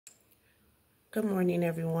Good morning,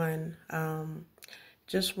 everyone.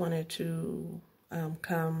 Just wanted to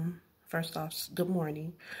come, first off, good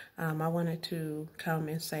morning. I wanted to come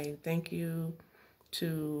and say thank you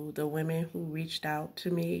to the women who reached out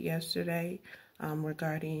to me yesterday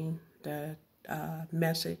regarding the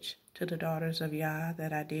message to the daughters of Yah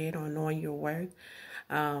that I did on Knowing Your Worth.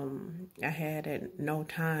 I had at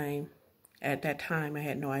that time, I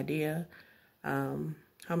had no idea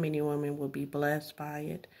how many women would be blessed by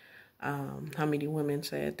it. How many women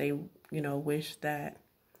said they, wish that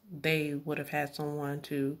they would have had someone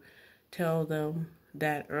to tell them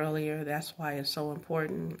that earlier. That's why it's so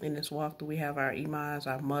important in this walk that we have our imams,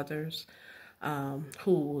 our mothers,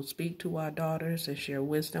 who will speak to our daughters and share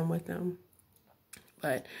wisdom with them.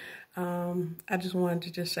 But I just wanted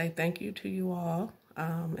to just say thank you to you all.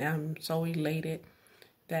 I'm so elated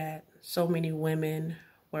that so many women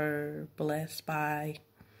were blessed by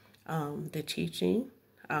the teaching.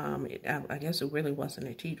 I guess it really wasn't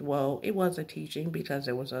a teaching. Well, it was a teaching because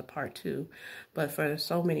there was a part 2. But for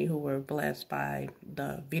so many who were blessed by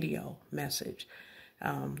the video message,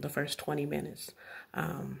 the first 20 minutes,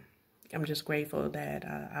 I'm just grateful that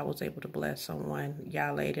I was able to bless someone.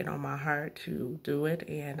 Y'all laid it on my heart to do it,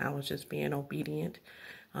 and I was just being obedient.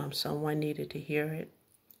 Someone needed to hear it.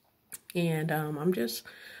 And I'm just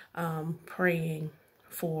praying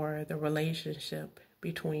for the relationship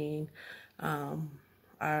between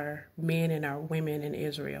our men and our women in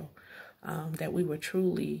Israel, that we would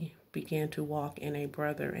truly begin to walk in a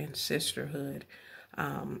brother and sisterhood.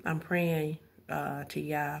 I'm praying to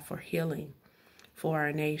Yah for healing for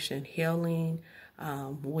our nation, healing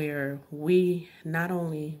where we not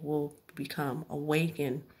only will become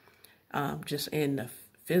awakened just in the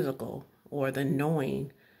physical or the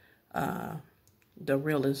knowing, the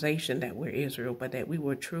realization that we're Israel, but that we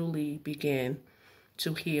will truly begin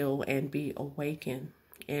to heal and be awakened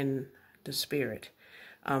in the spirit,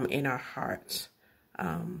 in our hearts.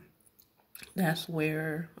 That's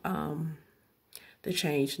where the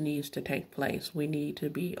change needs to take place. We need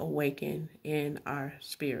to be awakened in our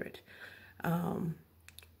spirit. The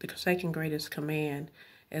second greatest command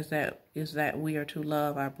is that we are to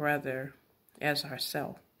love our brother as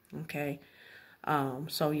ourselves. Okay,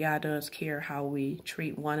 so Yah does care how we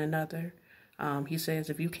treat one another. He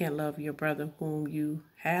says, if you can't love your brother whom you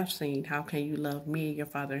have seen, how can you love me, your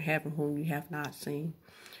Father in heaven, whom you have not seen?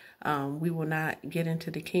 We will not get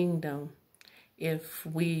into the kingdom if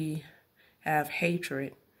we have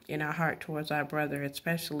hatred in our heart towards our brother,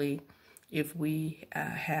 especially if we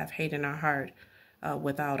have hate in our heart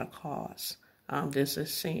without a cause. This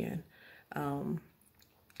is sin.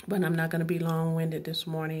 But I'm not going to be long-winded this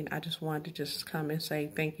morning. I just wanted to just come and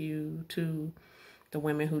say thank you to the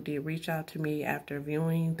women who did reach out to me after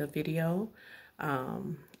viewing the video.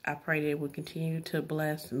 I pray they will continue to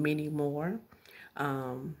bless many more.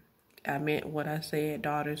 I meant what I said,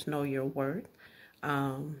 daughters, know your worth,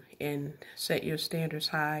 and set your standards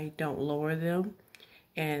high, don't lower them.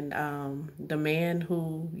 And the man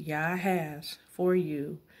who Yah has for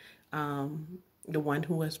you, the one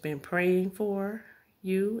who has been praying for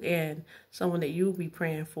you and someone that you'll be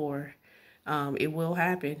praying for, it will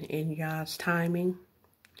happen in Yah's timing,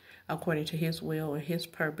 according to his will and his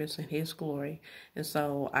purpose and his glory. And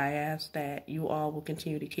so I ask that you all will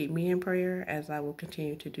continue to keep me in prayer as I will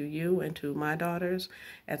continue to do you and to my daughters.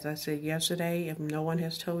 As I said yesterday, if no one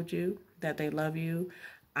has told you that they love you,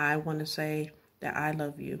 I want to say that I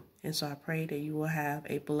love you. And so I pray that you will have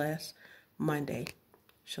a blessed Monday.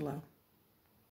 Shalom.